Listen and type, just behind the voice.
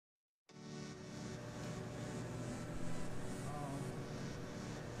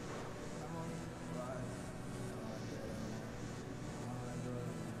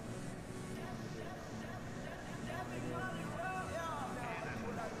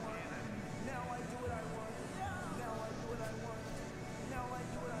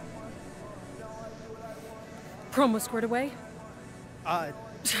Promo squared away?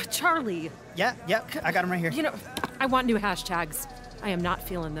 Charlie. Yeah, I got him right here. You know, I want new hashtags. I am not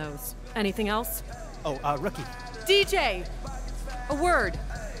feeling those. Anything else? Oh, rookie. DJ! A word.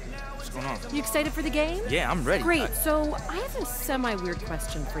 What's going on? You excited for the game? Yeah, I'm ready. Great, so I have a semi-weird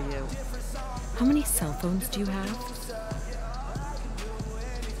question for you. How many cell phones do you have?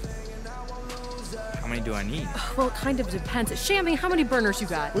 How many do I need? Well, it kind of depends. Shammy, how many burners you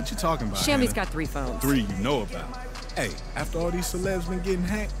got? What you talking about, Shammy's Hannah? got 3 phones. 3 you know about. Hey, after all these celebs been getting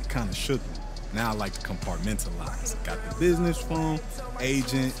hacked, it kind of shook me. Now I like to compartmentalize. Got the business phone,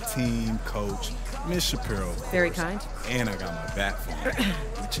 agent, team, coach, Miss Shapiro, of course. Very kind. And I got my bat phone,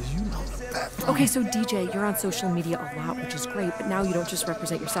 which is, you know, the bat phone. Okay, so DJ, you're on social media a lot, which is great, but now you don't just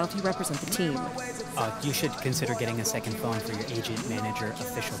represent yourself, you represent the team. You should consider getting a second phone for your agent, manager,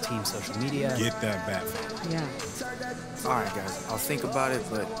 official team social media. Get that bat phone. Yeah. All right, guys. I'll think about it,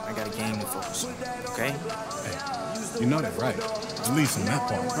 but I got a game to focus on. Okay? Hey, you know that, right? At least in that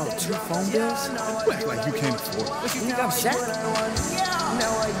part. Bro, 2 phone bills? You act like you can't afford it. What, you think I'm Shaq?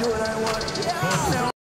 Now I do what I want.